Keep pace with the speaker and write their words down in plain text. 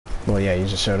Well, yeah, you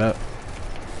just showed up.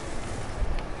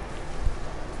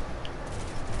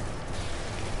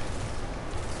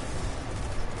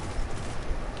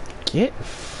 Get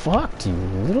fucked, you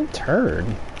little turd.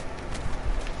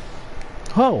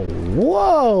 Oh,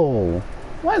 whoa!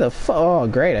 Why the fuck? Oh,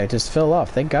 great, I just fell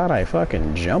off. Thank God I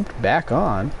fucking jumped back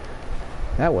on.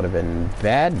 That would have been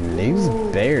bad news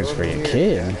bears for your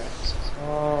kid.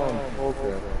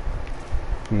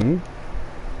 Hmm?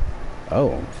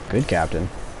 Oh, good captain.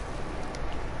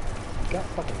 Got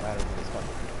fucking ladders in this fucking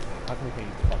thing. How can we pay you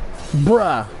the fucking Bruh,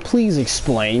 ladder? please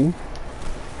explain.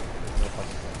 There's no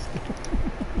fucking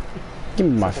place. Give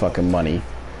me my fucking money.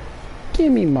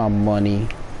 Give me my money.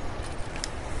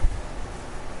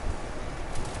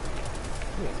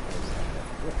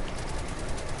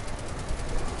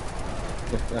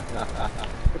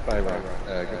 Goodbye, Rob.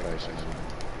 Goodbye,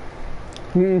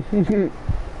 Shannon.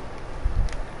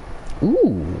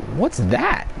 Ooh, what's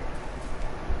that?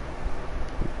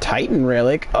 Titan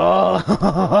relic.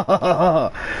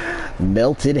 Oh,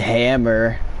 melted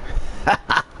hammer.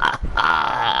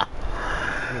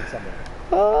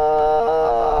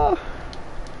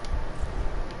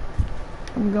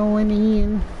 I'm going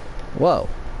in. Whoa,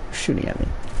 shooting at me.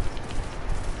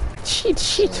 Shit,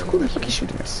 who the fuck is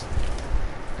shooting us?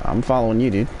 I'm following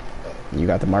you, dude. You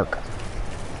got the mark.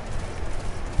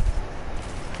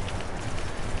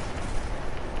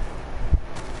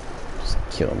 Just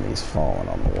killing these falling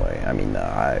on the way. I mean, the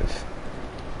hive.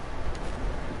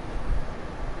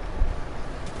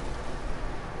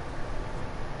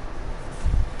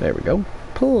 There we go.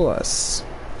 Plus.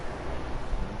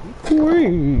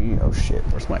 Whee. Oh shit,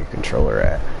 where's my controller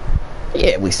at?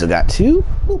 Yeah, we still got two.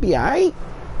 We'll be alright.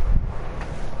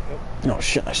 Oh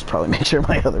shit, I should probably make sure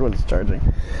my other one is charging.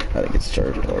 I think it's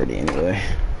charged already anyway.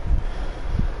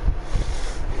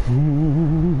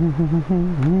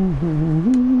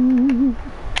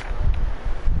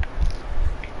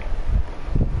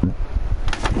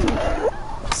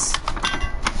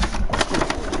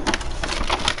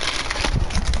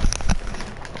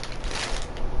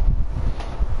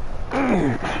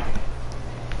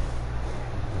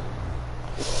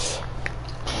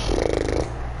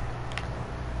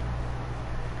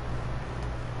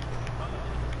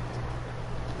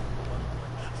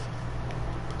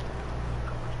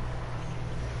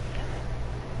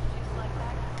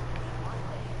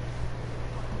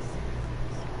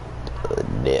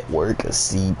 Network of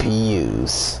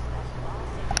CPUs.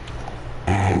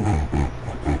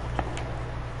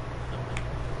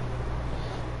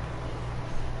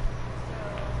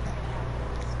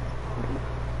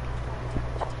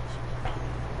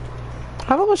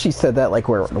 How about she said that like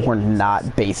we're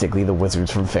not basically the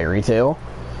wizards from Fairy Tale?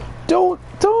 Don't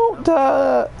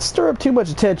stir up too much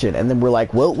attention. And then we're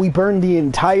like, well, we burned the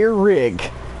entire rig,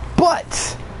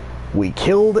 but we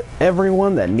killed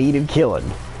everyone that needed killing.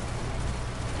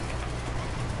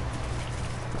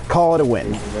 Call it a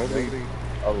win. Nobody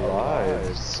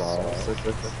alive, so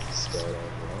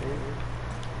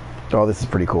Oh, this is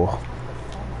pretty cool.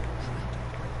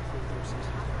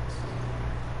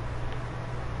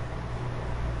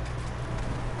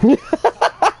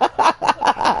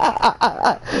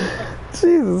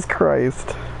 Jesus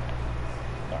Christ.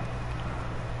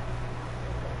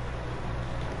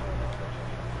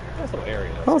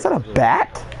 Oh, is that a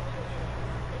bat?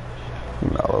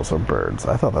 No, those are birds.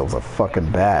 I thought that was a fucking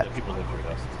bat.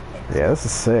 Yeah, this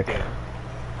is sick.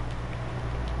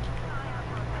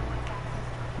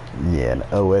 Yeah, an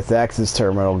OS Axis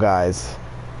terminal, guys.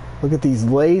 Look at these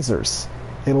lasers.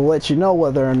 It'll let you know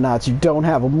whether or not you don't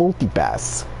have a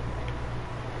multipass.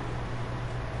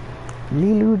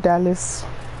 Lilu Dallas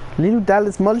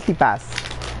multipass.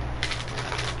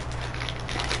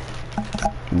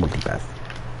 Multipass.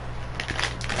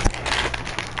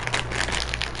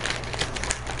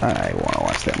 I want to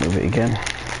watch that movie again.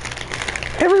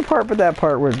 Every part but that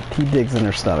part where he digs in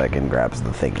her stomach and grabs the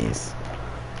thingies.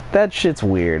 That shit's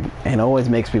weird and always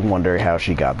makes me wonder how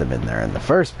she got them in there in the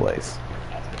first place.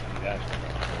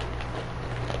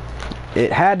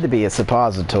 It had to be a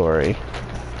suppository.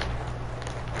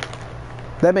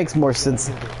 That makes more sense.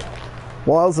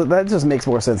 Well, also, that just makes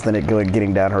more sense than it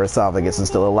getting down her esophagus and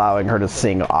still allowing her to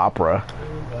sing opera.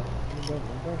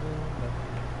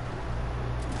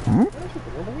 Hmm?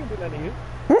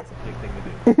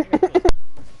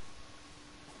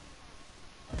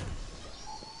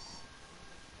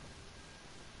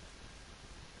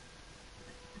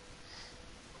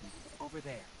 Over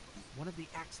there, one of the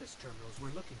access terminals we're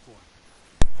looking for.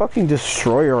 Fucking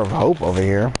destroyer of hope over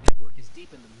here. Network is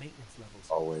deep in the maintenance levels.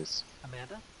 always.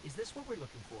 Amanda, is this what we're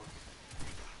looking for?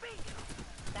 Bingo!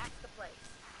 That's the place.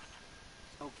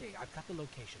 Okay, I've got the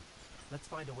location. Let's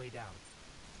find a way down.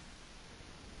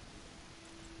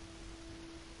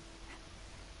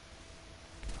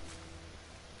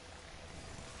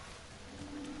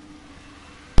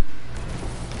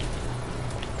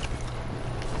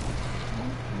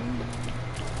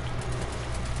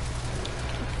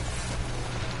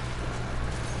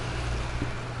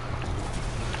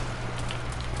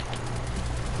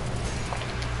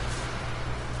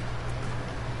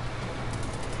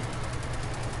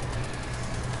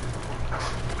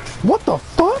 What the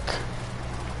fuck?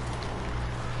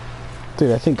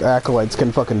 Dude, I think Acolytes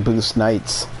can fucking boost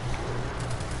Knights.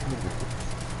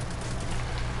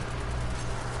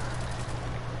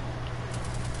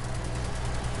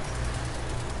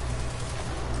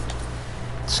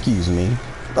 Excuse me.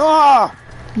 Ah!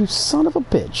 You son of a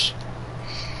bitch.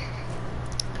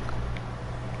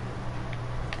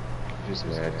 Just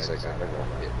mad 'cause I got it wrong.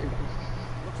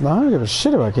 No, I don't give a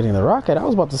shit about getting the rocket. I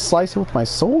was about to slice it with my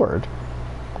sword.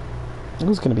 It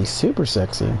was gonna be super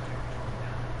sexy.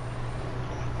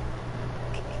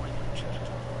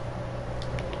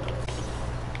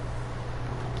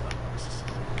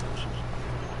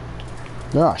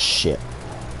 Oh shit.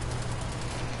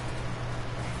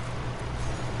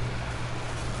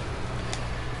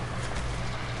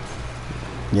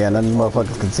 Yeah, none of you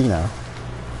motherfuckers can see now.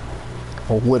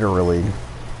 Literally.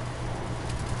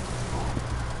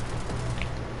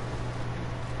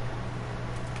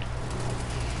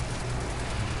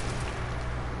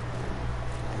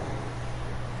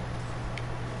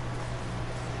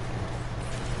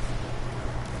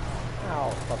 Ow,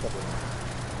 fuck up.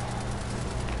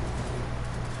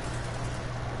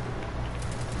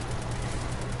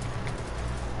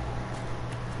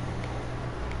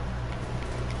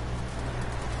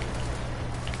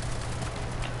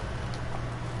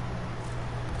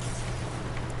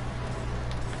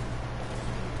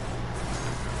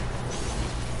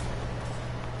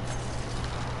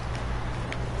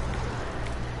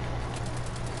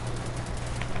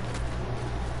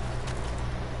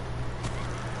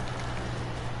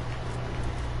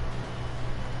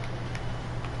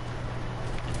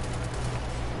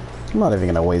 I'm not even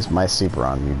gonna waste my super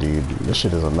on you, dude. This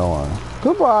shit is annoying.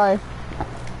 Goodbye.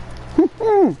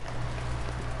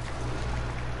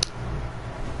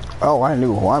 Oh, I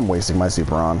knew who I'm wasting my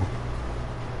super on.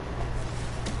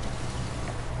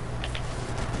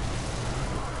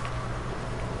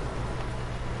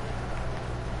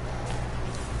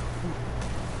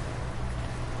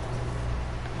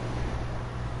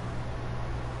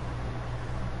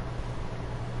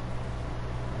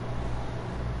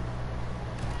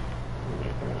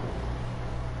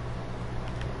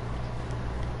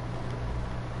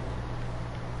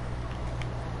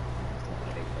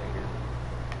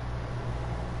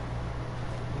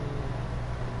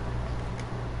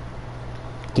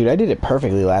 Dude, I did it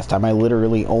perfectly last time. I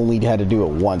literally only had to do it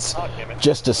once. Oh, damn it.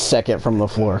 Just a second from the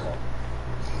floor.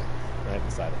 Right at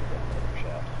the side of the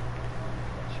shaft.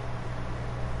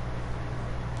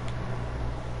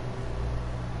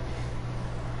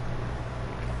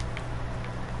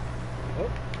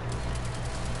 Oh.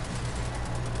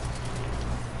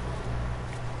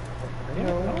 You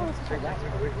know, I want to take that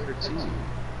wait for tea. Look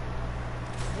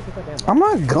at that damn I'm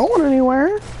not going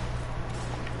anywhere.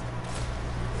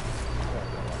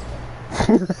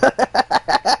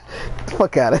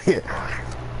 Fuck out of here.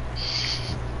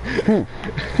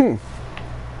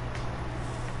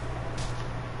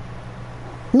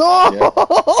 No!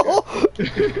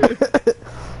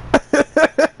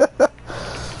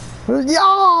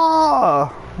 Yeah!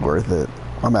 Worth it.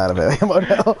 I'm out of ammo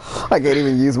now. I can't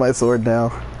even use my sword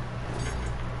now.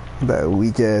 That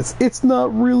weak ass. It's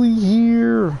not really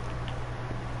here.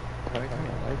 I kind of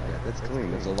like that. That's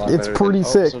clean. It's a lot It's better pretty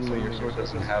than, sick. Oh, suddenly your sword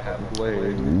doesn't have a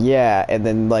blade. Yeah, and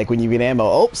then like when you get ammo,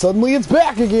 oh, suddenly it's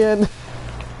back again.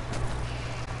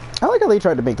 I like how they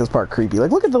tried to make this part creepy.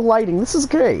 Like, look at the lighting. This is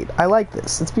great. I like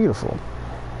this. It's beautiful.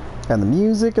 And the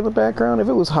music in the background. If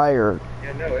it was higher,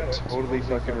 Yeah, no, it totally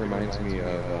fucking reminds me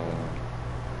of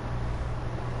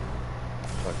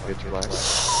like Pitch Black.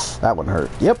 that one hurt.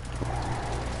 Yep.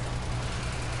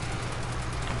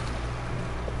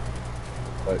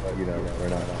 But you know, we're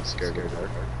not scared of the dark.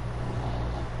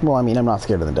 Well, I mean, I'm not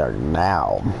scared of the dark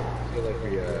now. I feel like we're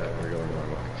going the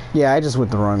wrong way. Yeah, I just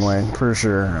went the wrong way, for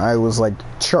sure. I was, like,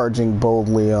 charging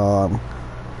boldly on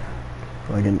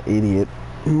like an idiot.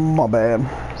 My bad.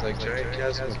 It's like giant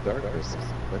chasm of darkness.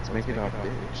 Let's make it our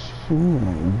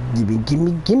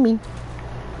bitch. Gimme.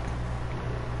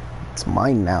 It's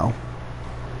mine now.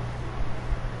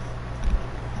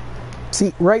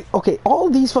 See, right? Okay, all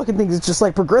of these fucking things is just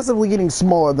like progressively getting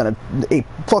smaller than a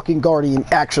fucking Guardian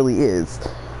actually is.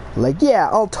 Like, yeah,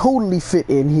 I'll totally fit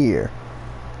in here.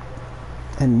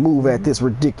 And move at this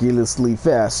ridiculously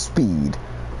fast speed.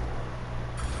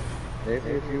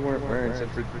 Maybe if you weren't wearing such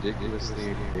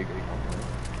ridiculously big armor.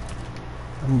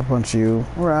 I'm gonna punch you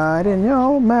right in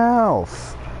your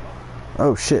mouth.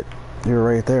 Oh shit, you were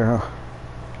right there, huh?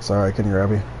 Sorry, I couldn't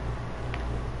grab you.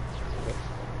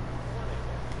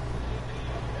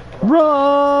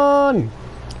 Run!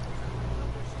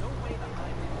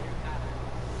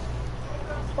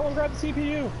 Someone grab the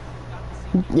CPU.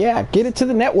 Yeah, get it to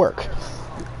the network.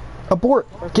 Abort.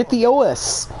 Get the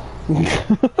OS. How's the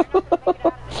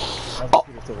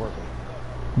computer still working?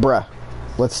 Bruh,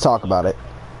 let's talk about it.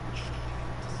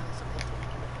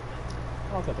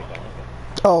 Oh, it's gonna take that. Okay.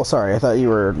 Oh, sorry, I thought you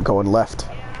were going left.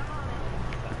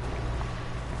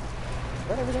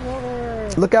 Run everything over.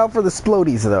 Look out for the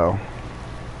splodies, though.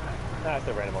 Nah, it's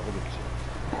the random one. Who gives a shit?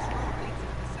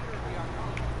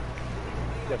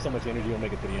 You have so much energy, you'll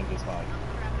make it to the end just fine.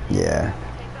 Yeah.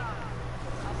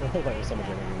 Like there's so much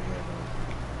energy.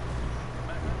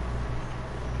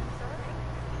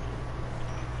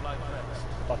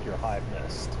 Fuck your hive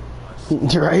nest.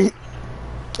 Right?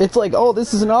 It's like, oh,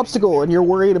 this is an obstacle, and you're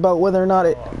worried about whether or not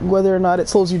it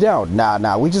slows you down.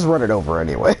 Nah, we just run it over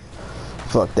anyway.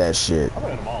 Fuck that shit. I'm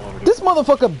running them all over. This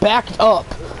motherfucker backed up.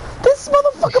 This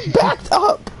motherfucker backed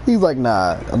up. He's like,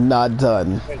 nah, I'm not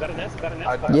done. Wait, is that a nest? Is that a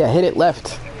nest? Yeah, hit it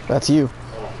left. That's you.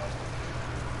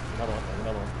 Another one.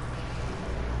 Another one.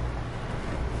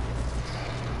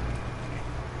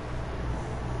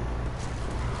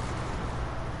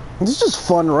 It's just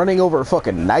fun running over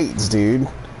fucking knights, dude. I'm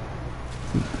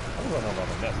running over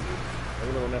the nest, dude.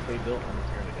 Every little nest they built, I'm gonna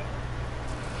tear it down.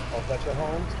 Oh, is that your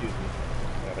home? Excuse me.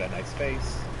 We have that nice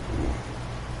space.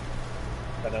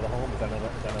 Is that another home? Is that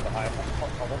another hive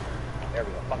hovel? There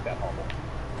we go. Fuck that hovel.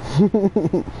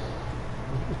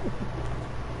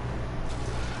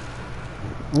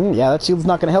 Yeah, that shield's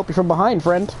not gonna help you from behind,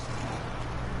 friend.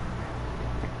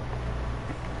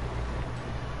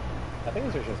 I think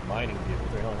these are just mining vehicles.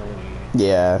 They don't really.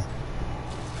 Yeah.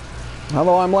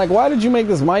 Although I'm like, why did you make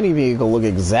this mining vehicle look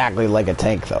exactly like a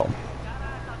tank, though?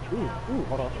 Ooh,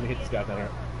 hold on. Let me hit this guy down there.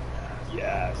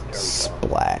 Yes, there we go.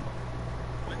 Splat.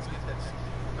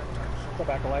 What's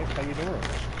up, Acolyte? How you doing?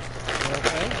 You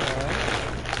okay? Alright.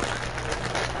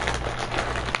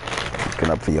 Looking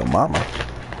up for your mama.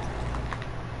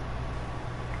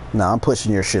 Nah, I'm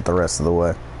pushing your shit the rest of the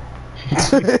way.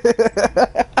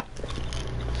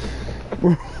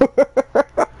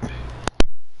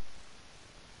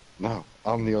 No,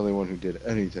 I'm the only one who did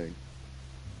anything.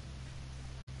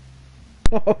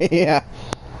 Oh, yeah.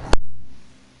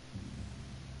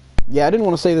 Yeah, I didn't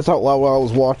want to say this out loud while I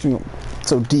was watching,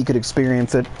 so D could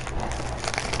experience it.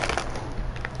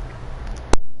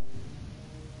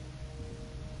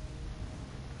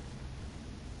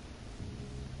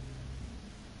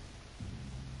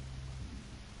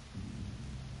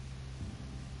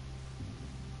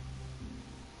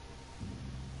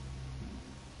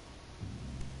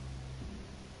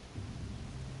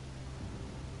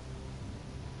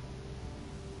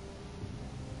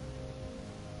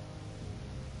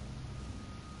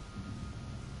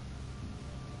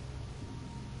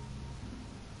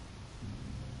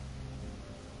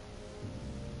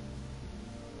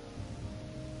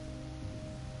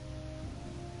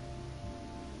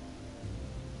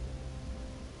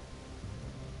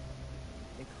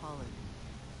 They call it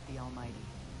the Almighty,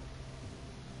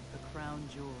 the crown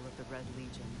jewel of the Red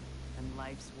Legion and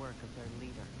life's work of their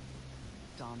leader,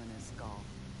 Dominus Gaul.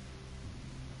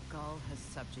 Gaul has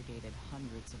subjugated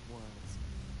hundreds of worlds.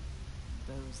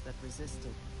 Those that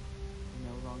resisted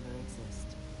no longer exist.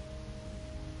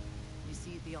 You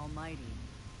see, the Almighty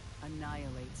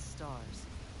annihilates stars.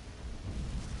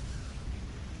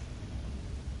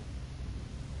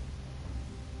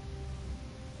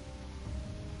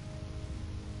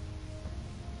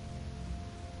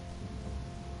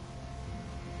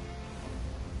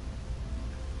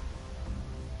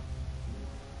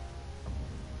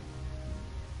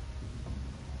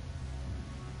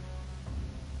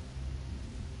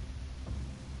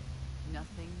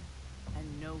 Nothing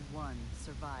and no one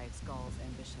survives Gaul's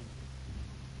ambition.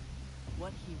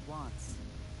 What he wants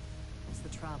is the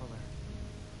Traveler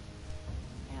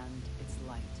and its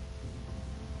light.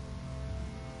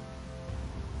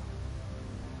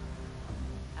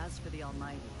 As for the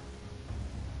Almighty,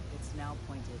 it's now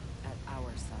pointed at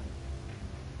our sun.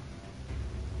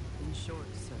 In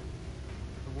short, sir,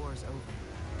 the war's over,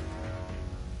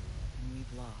 and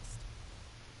we've lost.